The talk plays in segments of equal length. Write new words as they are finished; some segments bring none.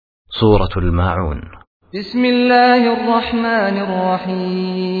سورة الماعون. بسم الله الرحمن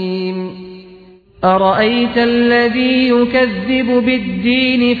الرحيم. أرأيت الذي يكذب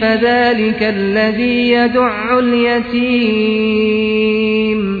بالدين فذلك الذي يدع اليتيم.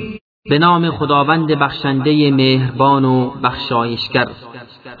 به نام خداوند بخشنده مهربان و بخشایشگر.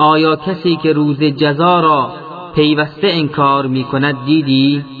 آیا کسی که روز جزا را پیوسته انکار می کند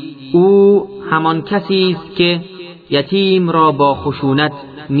دیدی؟ او همان کسی است که یتیم را با خشونت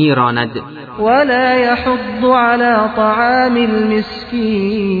میراند. ولا يحض على طعام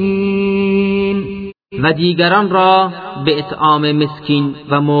المسكين. و دیگران را به اطعام مسکین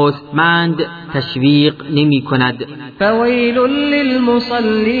و مستمند تشویق نمی کند. فویل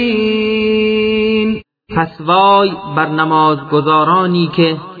للمصلین. پس وای بر نمازگزارانی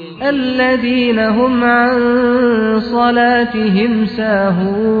که الذين هم عن صلاتهم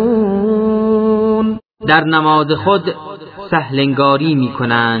ساهون. در نماز خود سهلنگاری می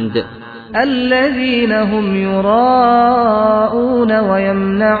کنند. الذين هم يراءون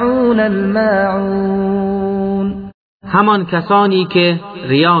ويمنعون الماعون. همان کسانی که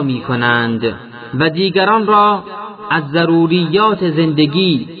ریا می کنند و دیگران را از ضروریات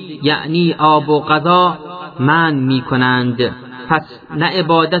زندگی یعنی آب و غذا منع می کنند. پس نه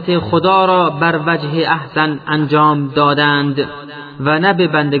عبادت خدا را بر وجه احسن انجام دادند و نه به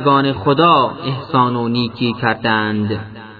بندگان خدا احسان و نیکی کردند.